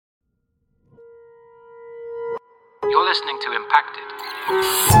listening to Impacted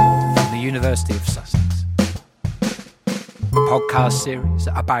from the University of Sussex, a podcast series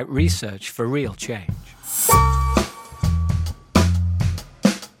about research for real change.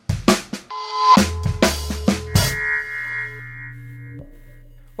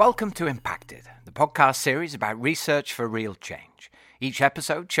 Welcome to Impacted, the podcast series about research for real change. Each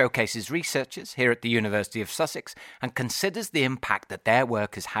episode showcases researchers here at the University of Sussex and considers the impact that their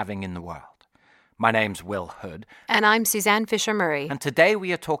work is having in the world. My name's Will Hood. And I'm Suzanne Fisher-Murray. And today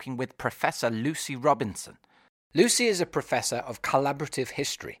we are talking with Professor Lucy Robinson. Lucy is a professor of collaborative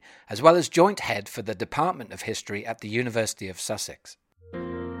history, as well as joint head for the Department of History at the University of Sussex.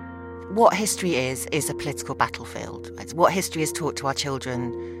 What history is a political battlefield. What history is taught to our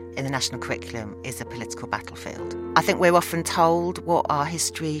children in the national curriculum is a political battlefield. I think we're often told what our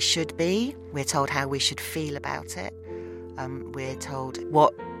history should be. We're told how we should feel about it. We're told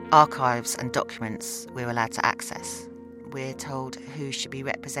what archives and documents we're allowed to access. We're told who should be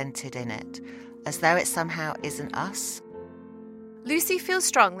represented in it, as though it somehow isn't us. Lucy feels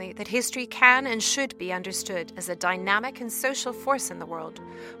strongly that history can and should be understood as a dynamic and social force in the world,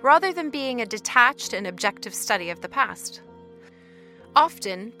 rather than being a detached and objective study of the past.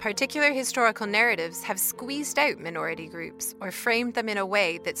 Often, particular historical narratives have squeezed out minority groups or framed them in a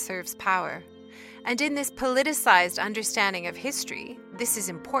way that serves power. And in this politicized understanding of history, this is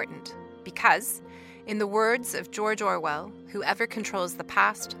important because, in the words of George Orwell, whoever controls the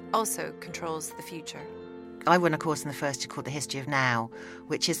past also controls the future. I run a course in the first year called The History of Now,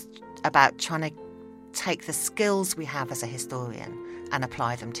 which is about trying to take the skills we have as a historian and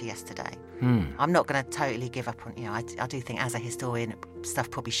apply them to yesterday. I'm not going to totally give up on, I do think as a historian,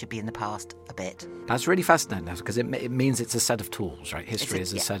 stuff probably should be in the past a bit. That's really fascinating because it means it's a set of tools, right? History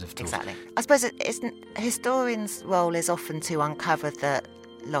is a set of tools. Exactly. I suppose historians' role is often to uncover the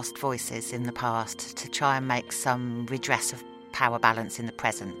lost voices in the past, to try and make some redress of power balance in the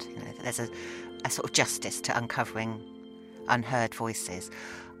present. There's a sort of justice to uncovering unheard voices.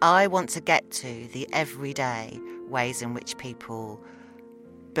 I want to get to the everyday ways in which people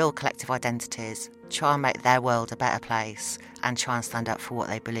build collective identities, try and make their world a better place, and try and stand up for what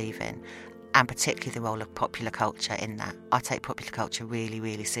they believe in, and particularly the role of popular culture in that. I take popular culture really,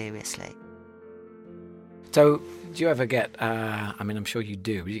 really seriously. So, do you ever get, I'm sure you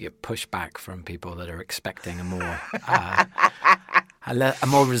do get pushback from people that are expecting a more a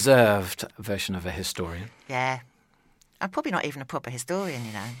more reserved version of a historian? Yeah. I'm probably not even a proper historian,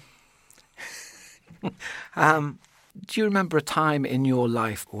 Do you remember a time in your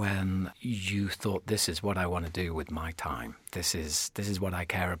life when you thought, this is what I want to do with my time? This is what I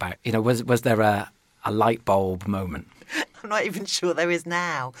care about. Was there a light bulb moment? I'm not even sure there is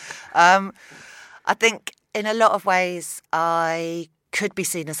now. I think in a lot of ways I could be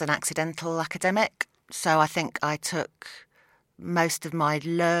seen as an accidental academic. So I think I took most of my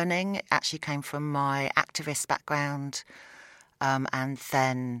learning actually came from my activist background, and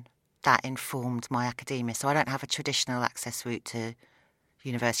then that informed my academia. So I don't have a traditional access route to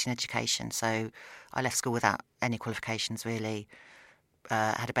university and education. So I left school without any qualifications really,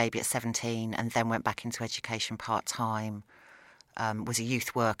 had a baby at 17 and then went back into education part-time, was a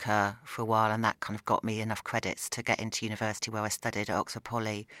youth worker for a while, and that kind of got me enough credits to get into university where I studied at Oxford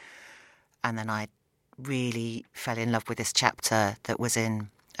Poly. And then I really fell in love with this chapter that was in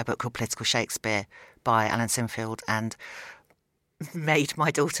a book called Political Shakespeare by Alan Sinfield, and made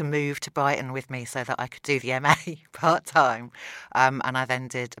my daughter move to Brighton with me so that I could do the MA part-time. And I then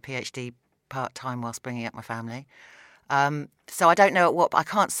did a PhD part-time whilst bringing up my family. So I don't know I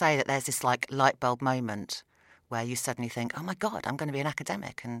can't say that there's this light bulb moment where you suddenly think, oh my God, I'm going to be an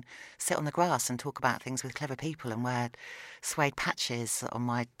academic and sit on the grass and talk about things with clever people and wear suede patches on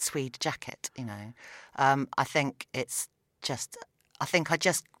my tweed jacket, I think it's just, I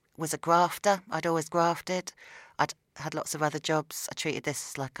just was a grafter. I'd always grafted. I'd had lots of other jobs. I treated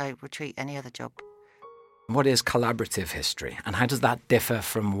this like I would treat any other job. What is collaborative history, and how does that differ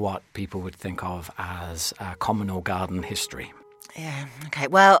from what people would think of as common or garden history? Yeah, okay.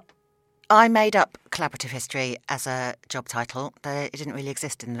 Well, I made up collaborative history as a job title. It didn't really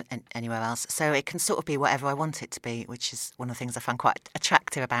exist in anywhere else. So it can sort of be whatever I want it to be, which is one of the things I find quite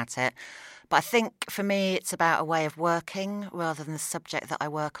attractive about it. But I think for me, it's about a way of working rather than the subject that I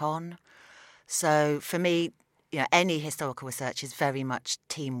work on. So for me, any historical research is very much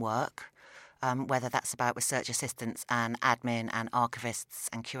teamwork, whether that's about research assistants and admin and archivists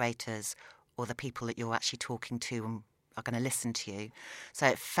and curators, or the people that you're actually talking to and are going to listen to you. So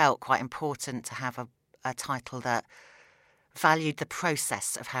it felt quite important to have a title that valued the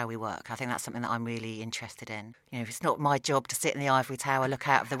process of how we work. I think that's something that I'm really interested in. If it's not my job to sit in the ivory tower, look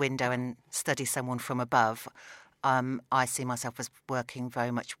out of the window and study someone from above, I see myself as working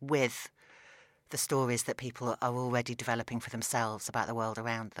very much with the stories that people are already developing for themselves about the world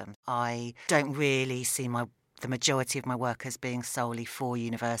around them. I don't really see the majority of my work as being solely for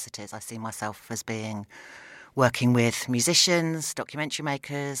universities. I see myself as being working with musicians, documentary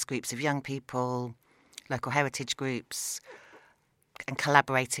makers, groups of young people, local heritage groups, and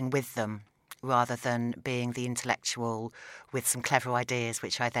collaborating with them rather than being the intellectual with some clever ideas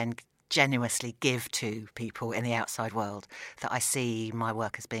which I then generously give to people in the outside world, that I see my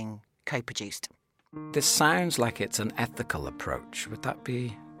work as being co-produced. This sounds like it's an ethical approach. Would that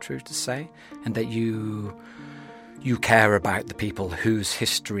be true to say? And that you care about the people whose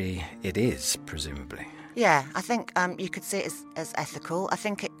history it is, presumably? Yeah, I think you could see it as ethical. I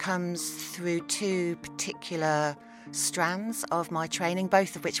think it comes through two particular strands of my training,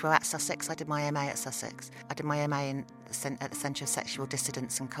 both of which were at Sussex. I did my MA at Sussex. I did my MA at the Centre of Sexual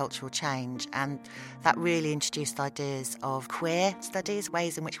Dissidence and Cultural Change, and that really introduced ideas of queer studies,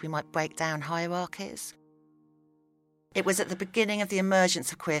 ways in which we might break down hierarchies. It was at the beginning of the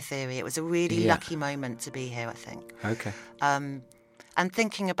emergence of queer theory. It was a really lucky moment to be here, I think. Okay. And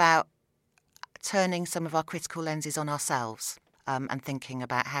thinking about turning some of our critical lenses on ourselves, and thinking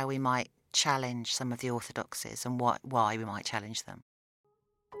about how we might challenge some of the orthodoxies and why we might challenge them.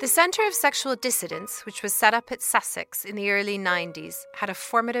 The Centre of Sexual Dissidence, which was set up at Sussex in the early 90s, had a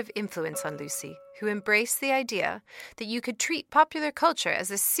formative influence on Lucy, who embraced the idea that you could treat popular culture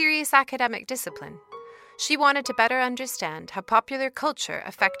as a serious academic discipline. She wanted to better understand how popular culture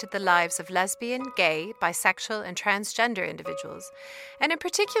affected the lives of lesbian, gay, bisexual and transgender individuals, and in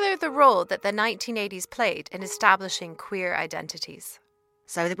particular the role that the 1980s played in establishing queer identities.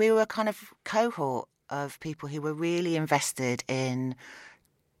 So we were a kind of cohort of people who were really invested in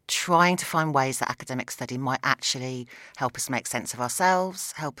trying to find ways that academic study might actually help us make sense of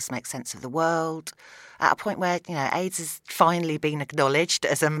ourselves, help us make sense of the world, at a point where, AIDS has finally been acknowledged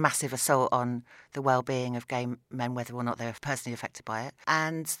as a massive assault on the well-being of gay men, whether or not they're personally affected by it.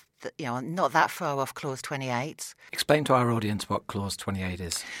 And, not that far off Clause 28. Explain to our audience what Clause 28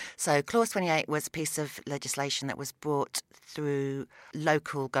 is. So Clause 28 was a piece of legislation that was brought through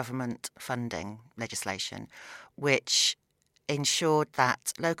local government funding legislation, which ensured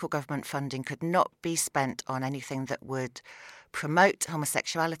that local government funding could not be spent on anything that would promote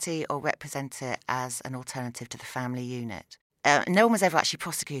homosexuality or represent it as an alternative to the family unit. No one was ever actually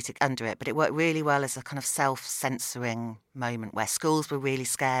prosecuted under it, but it worked really well as a kind of self-censoring moment where schools were really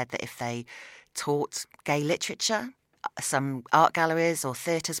scared that if they taught gay literature, some art galleries or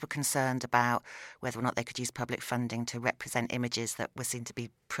theatres were concerned about whether or not they could use public funding to represent images that were seen to be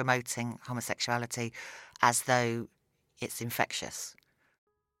promoting homosexuality as though it's infectious.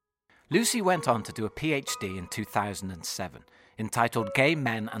 Lucy went on to do a PhD in 2007, entitled Gay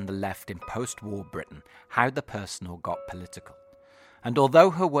Men and the Left in Post-War Britain, How the Personal Got Political. And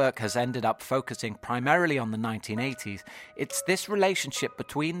although her work has ended up focusing primarily on the 1980s, it's this relationship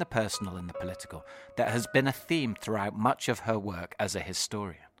between the personal and the political that has been a theme throughout much of her work as a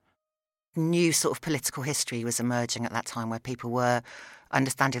historian. New sort of political history was emerging at that time, where people were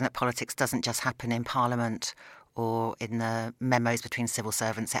understanding that politics doesn't just happen in Parliament or in the memos between civil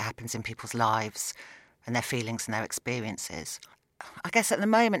servants. It happens in people's lives and their feelings and their experiences. I guess at the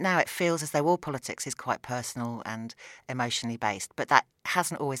moment now it feels as though all politics is quite personal and emotionally based, but that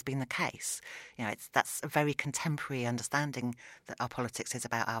hasn't always been the case. That's a very contemporary understanding that our politics is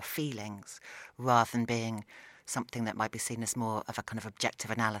about our feelings rather than being something that might be seen as more of a kind of objective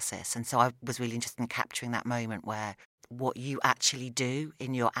analysis. And so I was really interested in capturing that moment where what you actually do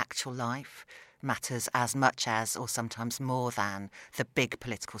in your actual life matters as much as, or sometimes more than, the big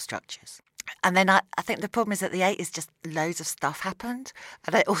political structures. And then I think the problem is that the 80s just loads of stuff happened,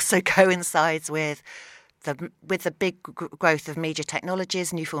 and it also coincides with the big growth of media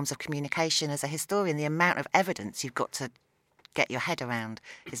technologies, new forms of communication. As a historian, the amount of evidence you've got to get your head around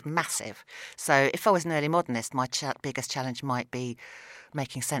is massive. So if I was an early modernist, my biggest challenge might be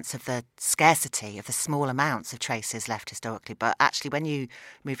making sense of the scarcity of the small amounts of traces left historically. But actually, when you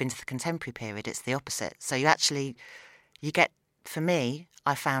move into the contemporary period, it's the opposite. So for me,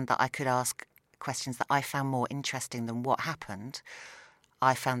 I found that I could ask questions that I found more interesting than what happened.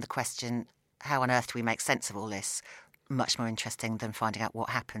 I found the question, how on earth do we make sense of all this, much more interesting than finding out what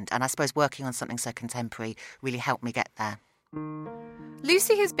happened. And I suppose working on something so contemporary really helped me get there.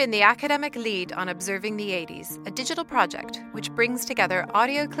 Lucy has been the academic lead on Observing the 80s, a digital project which brings together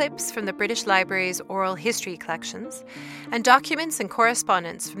audio clips from the British Library's oral history collections and documents and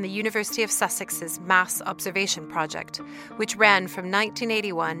correspondence from the University of Sussex's Mass Observation Project, which ran from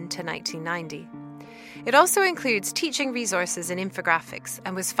 1981 to 1990. It also includes teaching resources and infographics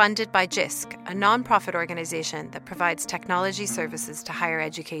and was funded by JISC, a non-profit organisation that provides technology services to higher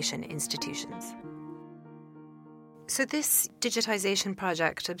education institutions. So this digitisation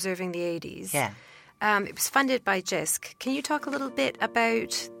project, Observing the 80s, it was funded by JISC. Can you talk a little bit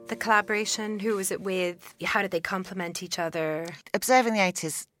about the collaboration? Who was it with? How did they complement each other? Observing the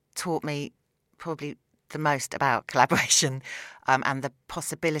 80s taught me probably the most about collaboration and the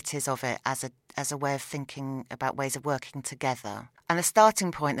possibilities of it as a way of thinking about ways of working together. And the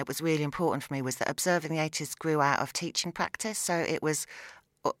starting point that was really important for me was that Observing the 80s grew out of teaching practice. So it was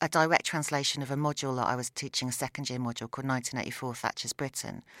a direct translation of a module that I was teaching, a second-year module called 1984 Thatcher's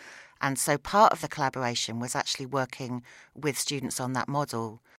Britain. And so part of the collaboration was actually working with students on that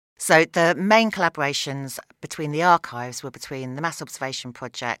model. So the main collaborations between the archives were between the Mass Observation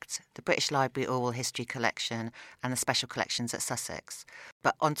Project, the British Library Oral History Collection and the Special Collections at Sussex.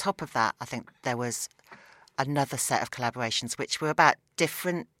 But on top of that, I think there was another set of collaborations which were about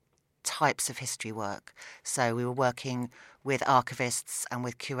different types of history work. So we were working with archivists and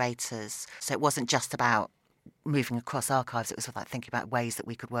with curators. So it wasn't just about moving across archives, it was sort of like thinking about ways that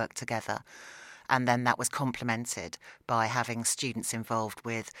we could work together. And then that was complemented by having students involved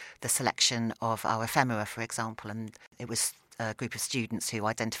with the selection of our ephemera, for example. And it was a group of students who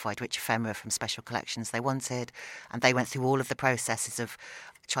identified which ephemera from special collections they wanted. And they went through all of the processes of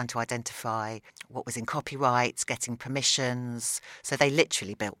trying to identify what was in copyrights, getting permissions. So they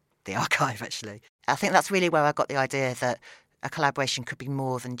literally built the archive, actually. I think that's really where I got the idea that a collaboration could be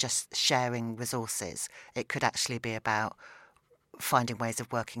more than just sharing resources. It could actually be about finding ways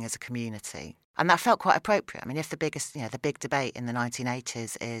of working as a community. And that felt quite appropriate. I mean, if the big debate in the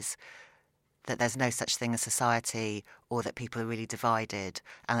 1980s is that there's no such thing as society, or that people are really divided,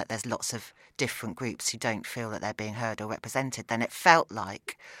 and that there's lots of different groups who don't feel that they're being heard or represented, then it felt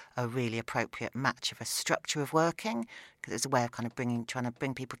like a really appropriate match of a structure of working, because it was a way of kind of trying to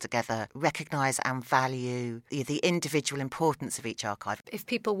bring people together, recognise and value the individual importance of each archive. If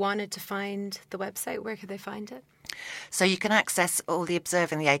people wanted to find the website, where could they find it? So you can access all the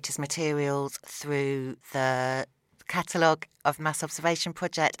Observing the 80s materials through the catalogue of Mass Observation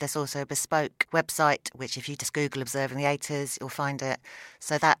Project. There's also a bespoke website, which if you just Google Observing the 80s, you'll find it.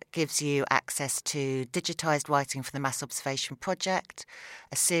 So that gives you access to digitised writing from the Mass Observation Project,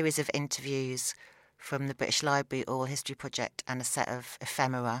 a series of interviews from the British Library Oral History Project, and a set of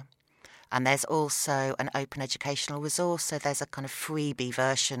ephemera. And there's also an open educational resource, so there's a kind of freebie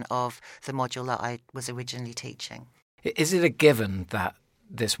version of the module that I was originally teaching. Is it a given that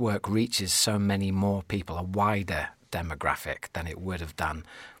this work reaches so many more people, a wider demographic, than it would have done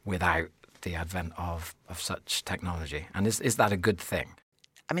without the advent of such technology? And is that a good thing?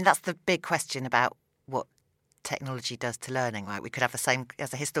 I mean, that's the big question about what technology does to learning, right? We could have the same,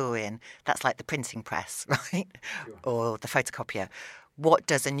 as a historian, that's like the printing press, right? Sure. Or the photocopier. What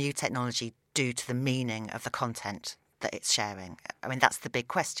does a new technology do to the meaning of the content that it's sharing? I mean, that's the big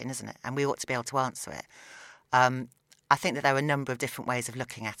question, isn't it? And we ought to be able to answer it. I think that there are a number of different ways of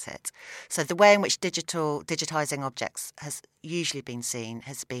looking at it. So the way in which digitising objects has usually been seen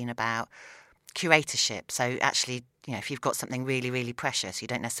has been about curatorship. So actually, if you've got something really, really precious, you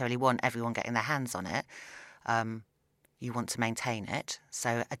don't necessarily want everyone getting their hands on it. You want to maintain it.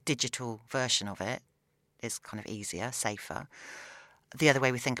 So a digital version of it is kind of easier, safer. The other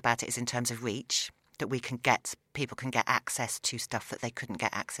way we think about it is in terms of reach, that people can get access to stuff that they couldn't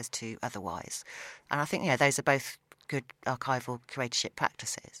get access to otherwise. And I think, those are both good archival curatorship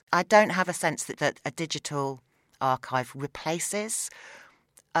practices. I don't have a sense that a digital archive replaces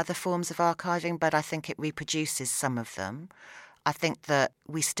other forms of archiving, but I think it reproduces some of them. I think that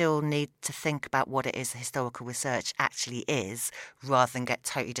we still need to think about what it is historical research actually is, rather than get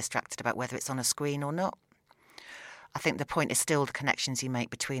totally distracted about whether it's on a screen or not. I think the point is still the connections you make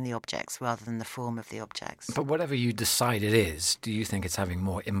between the objects rather than the form of the objects. But whatever you decide it is, do you think it's having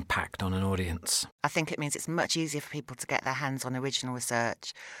more impact on an audience? I think it means it's much easier for people to get their hands on original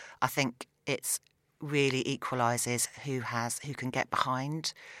research. I think it's really equalises who can get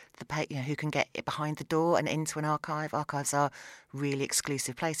behind who can get it behind the door and into an archive. Archives are really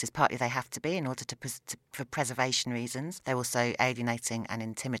exclusive places. Partly they have to be in order for preservation reasons. They're also alienating and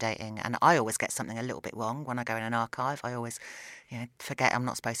intimidating. And I always get something a little bit wrong when I go in an archive. I always forget I'm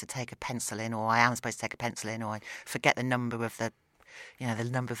not supposed to take a pencil in, or I am supposed to take a pencil in, or I forget the number of the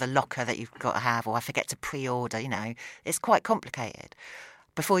number of the locker that you've got to have, or I forget to pre-order. It's quite complicated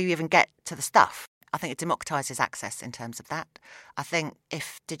before you even get to the stuff. I think it democratises access in terms of that. I think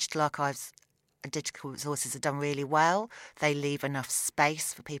if digital archives and digital resources are done really well, they leave enough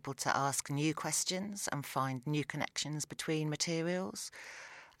space for people to ask new questions and find new connections between materials.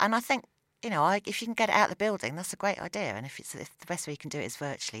 And I think if you can get it out of the building, that's a great idea. And if the best way you can do it is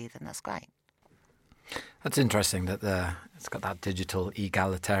virtually, then that's great. That's interesting that it's got that digital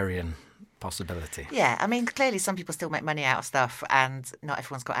egalitarian possibility. Yeah, I mean, clearly some people still make money out of stuff, and not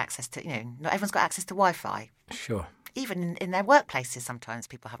everyone's got access to, not everyone's got access to Wi-Fi. Sure. Even in their workplaces, sometimes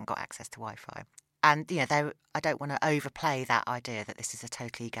people haven't got access to Wi-Fi. And, I don't want to overplay that idea that this is a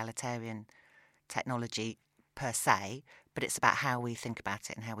totally egalitarian technology per se, but it's about how we think about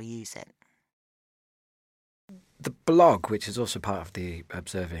it and how we use it. The blog, which is also part of the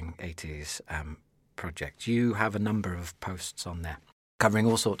Observing 80s project, you have a number of posts on there covering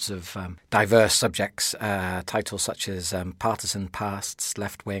all sorts of diverse subjects, titles such as Partisan Pasts,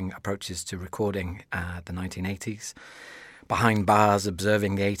 Left-Wing Approaches to Recording the 1980s, Behind Bars,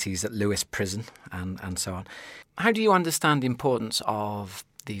 Observing the 80s at Lewis Prison, and so on. How do you understand the importance of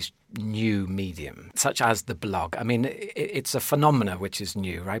these new medium, such as the blog? I mean, it's a phenomena which is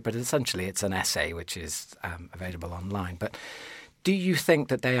new, right? But essentially it's an essay which is available online. But do you think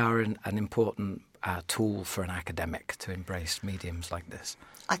that they are an important tool for an academic to embrace mediums like this?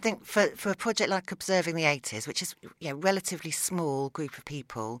 I think for a project like Observing the 80s, which is a relatively small group of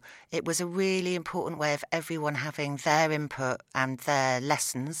people, it was a really important way of everyone having their input and their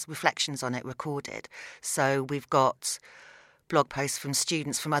lessons, reflections on it recorded. So we've got blog posts from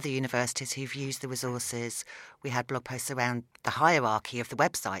students from other universities who've used the resources. We had blog posts around the hierarchy of the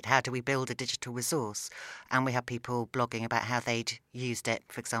website. How do we build a digital resource? And we had people blogging about how they'd used it,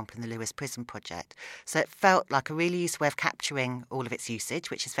 for example, in the Lewis Prison project. So it felt like a really useful way of capturing all of its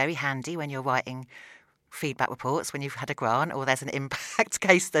usage, which is very handy when you're writing feedback reports, when you've had a grant or there's an impact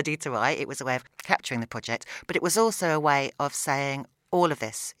case study to write. It was a way of capturing the project. But it was also a way of saying all of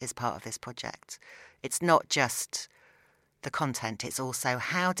this is part of this project. It's not just the content, it's also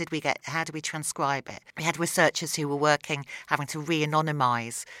how did we transcribe it. We had researchers who were having to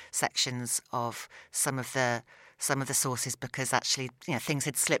re-anonymise sections of some of the sources because actually things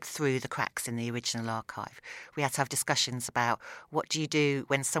had slipped through the cracks in the original archive. We had to have discussions about what do you do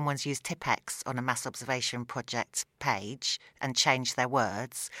when someone's used Tipp-Ex on a mass observation project page and changed their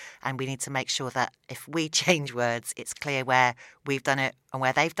words, and we need to make sure that if we change words it's clear where we've done it and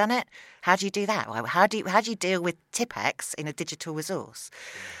where they've done it. How do you do that? How do you deal with Tipp-Ex in a digital resource?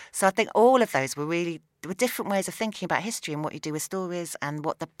 So I think all of those were different ways of thinking about history and what you do with stories and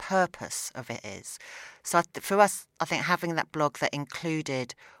what the purpose of it is. So for us, I think having that blog that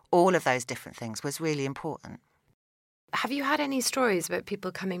included all of those different things was really important. Have you had any stories about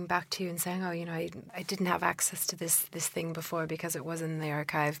people coming back to you and saying, oh, I didn't have access to this thing before because it wasn't in the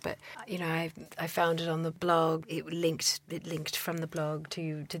archive, but, I found it on the blog. It linked from the blog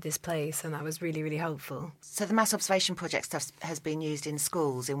to this place, and that was really, really helpful. So the mass observation project stuff has been used in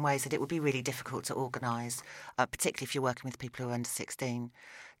schools in ways that it would be really difficult to organise, particularly if you're working with people who are under 16.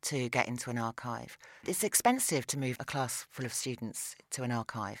 To get into an archive. It's expensive to move a class full of students to an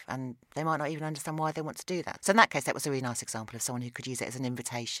archive, and they might not even understand why they want to do that. So in that case, that was a really nice example of someone who could use it as an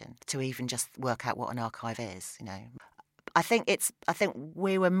invitation to even just work out what an archive is. I think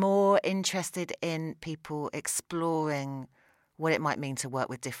we were more interested in people exploring what it might mean to work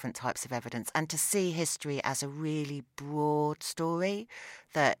with different types of evidence and to see history as a really broad story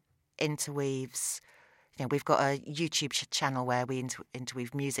that interweaves. We've got a YouTube channel where we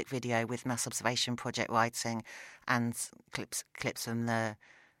interweave music video with mass observation project writing and clips from the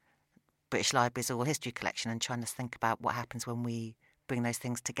British Library's Oral History collection, and trying to think about what happens when we bring those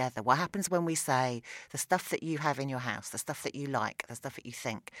things together. What happens when we say the stuff that you have in your house, the stuff that you like, the stuff that you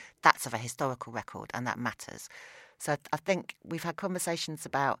think, that's of a historical record and that matters. So I think we've had conversations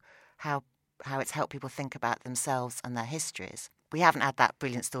about how it's helped people think about themselves and their histories. We haven't had that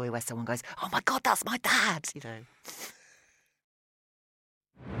brilliant story where someone goes, oh my God, that's my dad,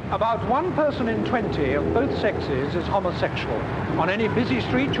 About 1 person in 20 of both sexes is homosexual. On any busy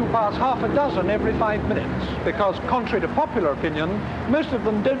street you pass half a dozen every 5 minutes, because contrary to popular opinion, most of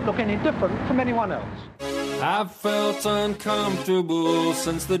them don't look any different from anyone else. I've felt uncomfortable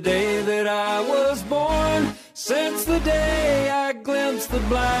since the day that I was born, since the day I glimpsed the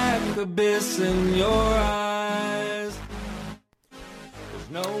black abyss in your eyes.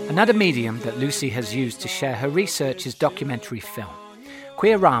 Another medium that Lucy has used to share her research is documentary film.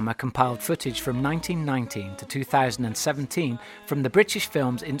 Queerama compiled footage from 1919 to 2017 from the British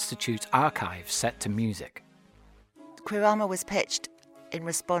Films Institute archives set to music. Queerama was pitched in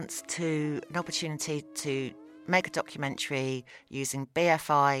response to an opportunity to make a documentary using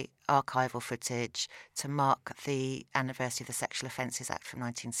BFI archival footage to mark the anniversary of the Sexual Offences Act from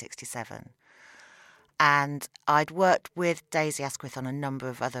 1967. And I'd worked with Daisy Asquith on a number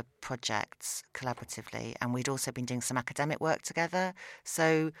of other projects collaboratively, and we'd also been doing some academic work together.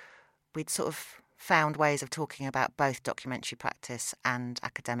 So we'd sort of found ways of talking about both documentary practice and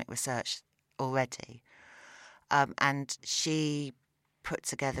academic research already. And she put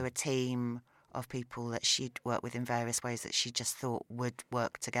together a team of people that she'd worked with in various ways that she just thought would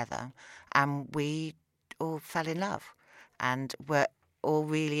work together. And we all fell in love and were all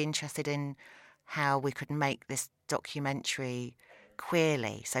really interested in how we could make this documentary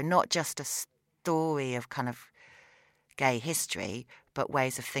queerly. So not just a story of kind of gay history, but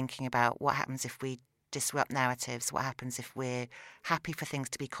ways of thinking about what happens if we disrupt narratives, what happens if we're happy for things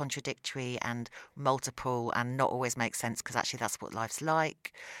to be contradictory and multiple and not always make sense, because actually that's what life's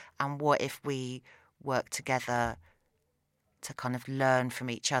like, and what if we work together to kind of learn from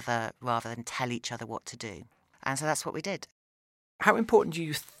each other rather than tell each other what to do. And so that's what we did. How important do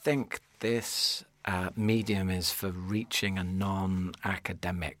you think this medium is for reaching a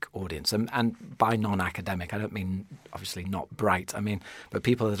non-academic audience? And by non-academic, I don't mean obviously not bright, but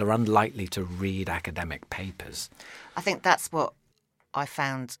people that are unlikely to read academic papers. I think that's what I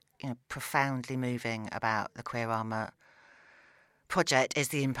found, profoundly moving about the Queer Armour project, is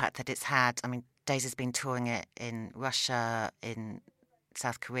the impact that it's had. Daisy's been touring it in Russia, in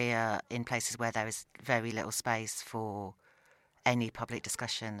South Korea, in places where there is very little space for any public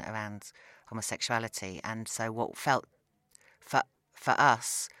discussion around homosexuality. And so what felt for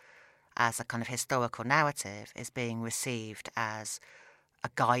us as a kind of historical narrative is being received as a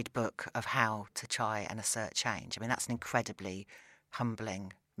guidebook of how to try and assert change. That's an incredibly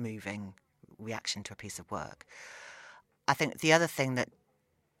humbling, moving reaction to a piece of work. I think the other thing that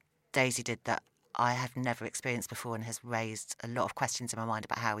Daisy did that I have never experienced before and has raised a lot of questions in my mind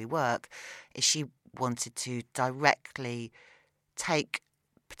about how we work is she wanted to directly take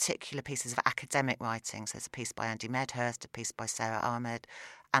particular pieces of academic writing, so there's a piece by Andy Medhurst, a piece by Sarah Ahmed,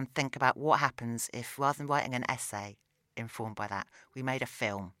 and think about what happens if, rather than writing an essay informed by that, we made a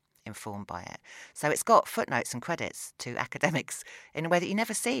film informed by it. So it's got footnotes and credits to academics in a way that you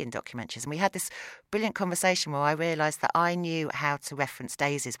never see in documentaries. And we had this brilliant conversation where I realised that I knew how to reference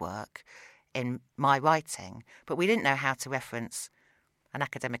Daisy's work in my writing, but we didn't know how to reference an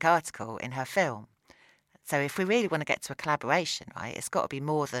academic article in her film. So if we really want to get to a collaboration, right, it's got to be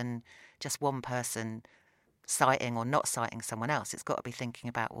more than just one person citing or not citing someone else. It's got to be thinking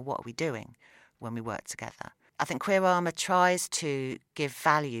about, well, what are we doing when we work together? I think Queer Armour tries to give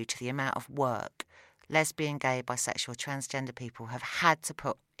value to the amount of work lesbian, gay, bisexual, transgender people have had to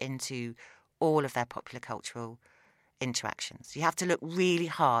put into all of their popular cultural interactions. You have to look really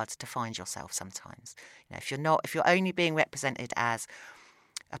hard to find yourself sometimes. If you're only being represented as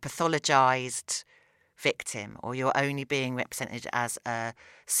a pathologised victim, or you're only being represented as a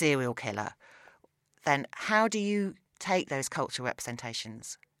serial killer, then how do you take those cultural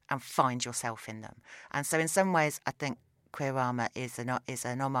representations and find yourself in them? And so in some ways, I think Queer Armour is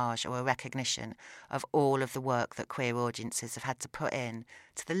an homage or a recognition of all of the work that queer audiences have had to put in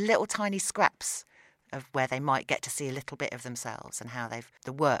to the little tiny scraps of where they might get to see a little bit of themselves and how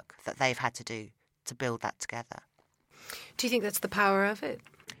the work that they've had to do to build that together. Do you think that's the power of it?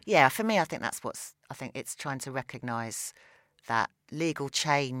 Yeah, for me, I think I think it's trying to recognise that legal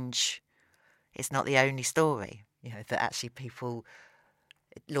change is not the only story. That actually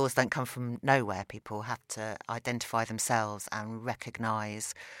laws don't come from nowhere. People have to identify themselves and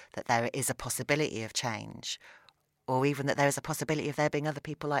recognise that there is a possibility of change, or even that there is a possibility of there being other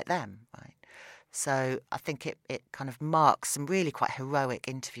people like them, right? So I think it kind of marks some really quite heroic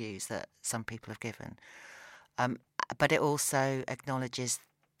interviews that some people have given. But it also acknowledges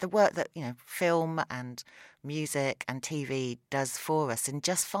the work that, film and music and TV does for us in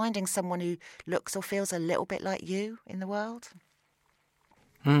just finding someone who looks or feels a little bit like you in the world.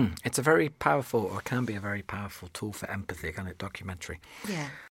 It's a very powerful, or can be a very powerful tool for empathy, kind of documentary. Yeah.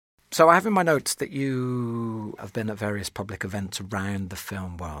 So I have in my notes that you have been at various public events around the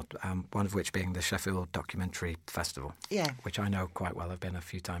film world, one of which being the Sheffield Documentary Festival, which I know quite well. I've been a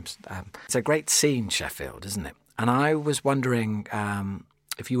few times. It's a great scene, Sheffield, isn't it? And I was wondering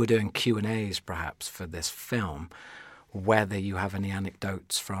if you were doing Q&As perhaps for this film, whether you have any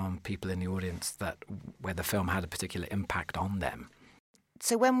anecdotes from people in the audience where the film had a particular impact on them.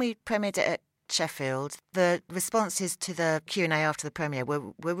 So when we premiered it at Sheffield, the responses to the Q&A after the premiere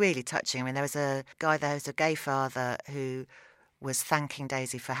were really touching. There was a guy there who's a gay father who was thanking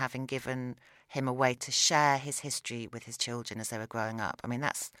Daisy for having given him a way to share his history with his children as they were growing up.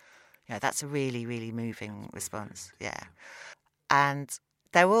 That's a really, really moving response, yeah. And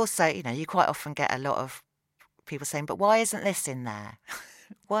there were also, you quite often get a lot of people saying, but why isn't this in there?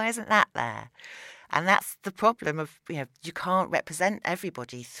 Why isn't that there? And that's the problem of, you can't represent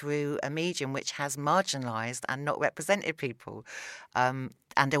everybody through a medium which has marginalised and not represented people.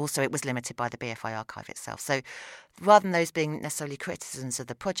 And also it was limited by the BFI archive itself. So rather than those being necessarily criticisms of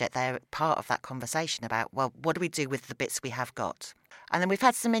the project, they're part of that conversation about, well, what do we do with the bits we have got? And then we've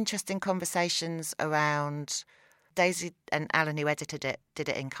had some interesting conversations around Daisy and Alan, who edited it, did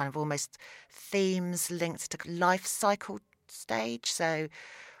it in kind of almost themes linked to life cycle stage. So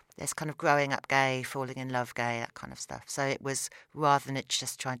there's kind of growing up gay, falling in love gay, that kind of stuff. So it was, rather than it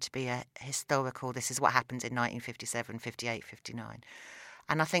just trying to be a historical, this is what happened in 1957, 58, 59.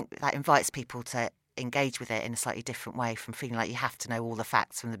 And I think that invites people to engage with it in a slightly different way, from feeling like you have to know all the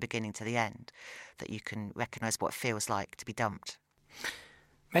facts from the beginning to the end, that you can recognise what it feels like to be dumped.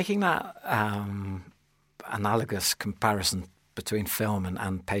 Making that analogous comparison between film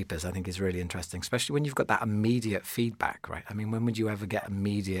and papers, I think, is really interesting, especially when you've got that immediate feedback, right? I mean, when would you ever get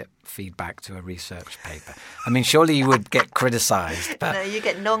immediate feedback to a research paper? I mean, surely you would get criticised. But... No, you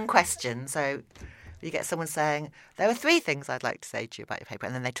get non-questions. So you get someone saying, there are 3 things I'd like to say to you about your paper,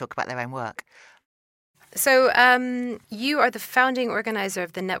 and then they talk about their own work. So you are the founding organiser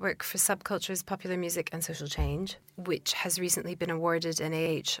of the Network for Subcultures, Popular Music and Social Change, which has recently been awarded an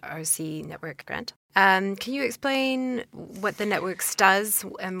AHRC Network grant. Can you explain what the network does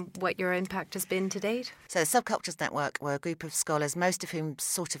and what your impact has been to date? So the Subcultures Network were a group of scholars, most of whom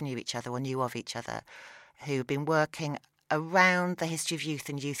sort of knew each other or knew of each other, who've been working around the history of youth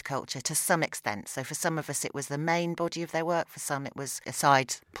and youth culture to some extent. So for some of us it was the main body of their work, for some it was a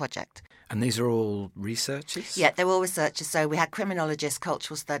side project. And these are all researchers? Yeah, they're all researchers. So we had criminologists,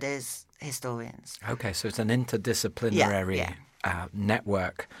 cultural studies, historians. Okay, so it's an interdisciplinary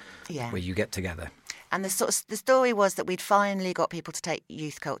network where you get together. And the story was that we'd finally got people to take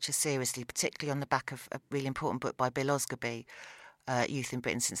youth culture seriously, particularly on the back of a really important book by Bill Osgerby, Youth in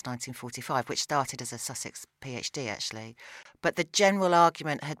Britain Since 1945, which started as a Sussex PhD, actually. But the general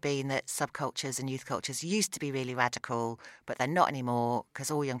argument had been that subcultures and youth cultures used to be really radical, but they're not anymore,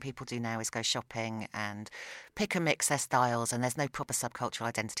 because all young people do now is go shopping and pick and mix their styles, and there's no proper subcultural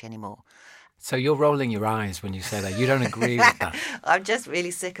identity anymore. So you're rolling your eyes when you say that. You don't agree with that. I'm just really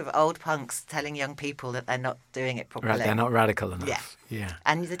sick of old punks telling young people that they're not doing it properly. Right, they're not radical enough. Yeah.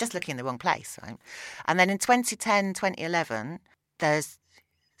 And they're just looking in the wrong place, right? And then in 2010, 2011... there's,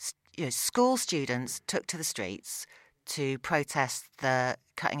 school students took to the streets to protest the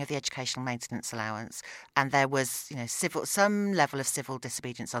cutting of the educational maintenance allowance, and there was, some level of civil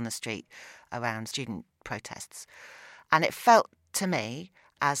disobedience on the street around student protests. And it felt to me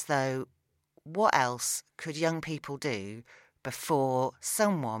as though, what else could young people do before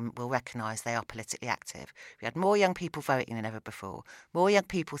someone will recognise they are politically active? We had more young people voting than ever before, more young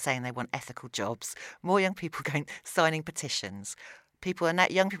people saying they want ethical jobs, more young people signing petitions.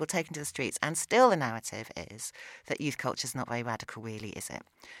 Young people taken to the streets, and still the narrative is that youth culture is not very radical, really, is it?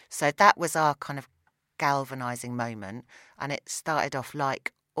 So that was our kind of galvanising moment, and it started off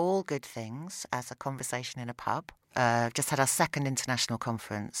like all good things as a conversation in a pub. Just had our second international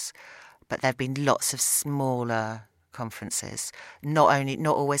conference, but there have been lots of smaller conferences, not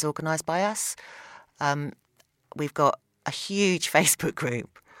always organised by us. We've got a huge Facebook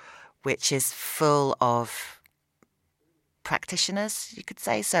group which is full of practitioners, you could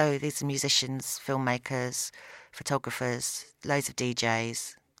say. So these are musicians, filmmakers, photographers, loads of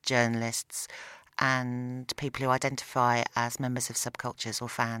DJs, journalists, and people who identify as members of subcultures or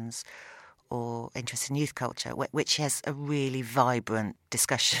fans or interested in youth culture, which has a really vibrant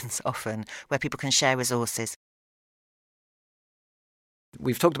discussions often where people can share resources.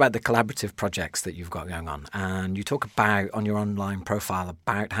 We've talked about the collaborative projects that you've got going on, and you talk about on your online profile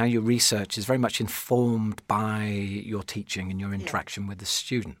about how your research is very much informed by your teaching and your interaction with the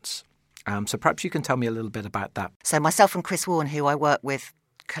students. So perhaps you can tell me a little bit about that. So myself and Chris Warren, who I work with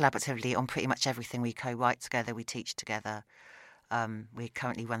collaboratively on pretty much everything, we co-write together, we teach together, we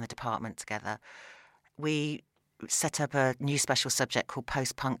currently run the department together. We set up a new special subject called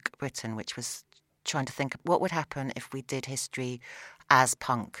Post-Punk Britain, which was trying to think of what would happen if we did history as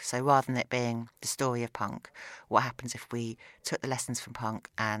punk. So rather than it being the story of punk, what happens if we took the lessons from punk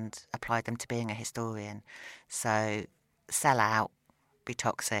and applied them to being a historian? So sell out, be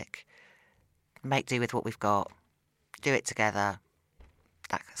toxic, make do with what we've got, do it together,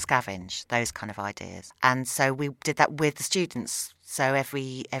 scavenge, those kind of ideas. And so we did that with the students. So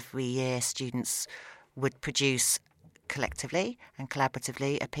every year students would produce collectively and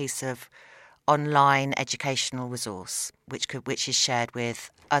collaboratively a piece of online educational resource, which is shared with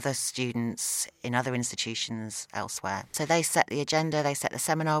other students in other institutions elsewhere. So they set the agenda, they set the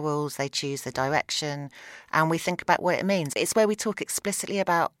seminar rules, they choose the direction, and we think about what it means. It's where we talk explicitly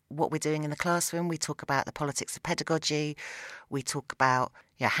about what we're doing in the classroom. We talk about the politics of pedagogy. We talk about,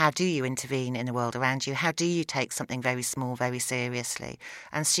 how do you intervene in the world around you? How do you take something very small very seriously?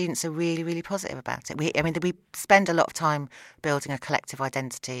 And students are really, really positive about it. We spend a lot of time building a collective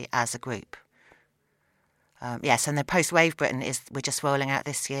identity as a group. Yes, and the Post-Rave Britain we're just rolling out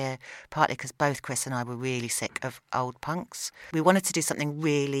this year, partly because both Chris and I were really sick of old punks. We wanted to do something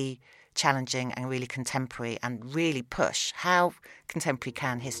really challenging and really contemporary and really push how contemporary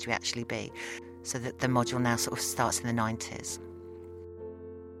can history actually be, so that the module now sort of starts in the 90s.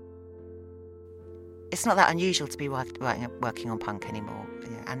 It's not that unusual to be working on punk anymore,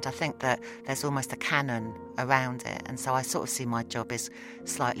 and I think that there's almost a canon around it, and so I sort of see my job as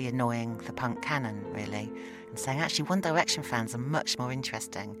slightly annoying the punk canon, really, and saying actually One Direction fans are much more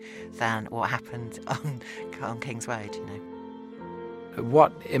interesting than what happened on King's Road,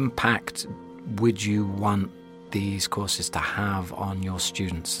 What impact would you want these courses to have on your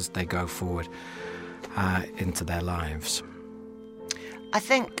students as they go forward into their lives? I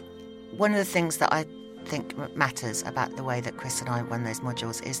think one of the things that I think matters about the way that Chris and I run those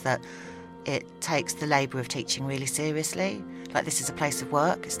modules is that it takes the labour of teaching really seriously. Like, this is a place of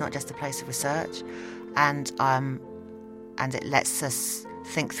work, it's not just a place of research, and it lets us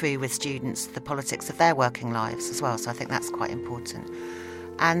think through with students the politics of their working lives as well. So I think that's quite important.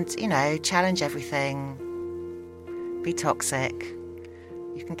 And, challenge everything, be toxic.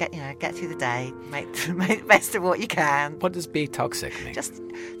 You can get through the day, make the best of what you can. What does be toxic mean? Just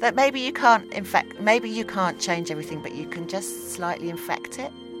that maybe you can't change everything, but you can just slightly infect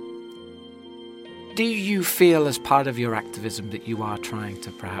it. Do you feel, as part of your activism, that you are trying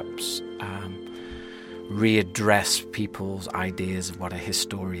to perhaps readdress people's ideas of what a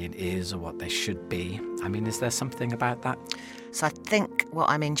historian is or what they should be? I mean, is there something about that? So I think what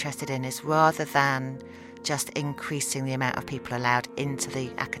I'm interested in is, rather than just increasing the amount of people allowed into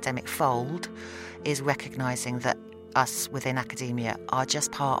the academic fold, is recognising that us within academia are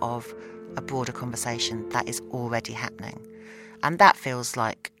just part of a broader conversation that is already happening. And that feels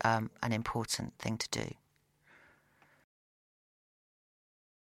like an important thing to do.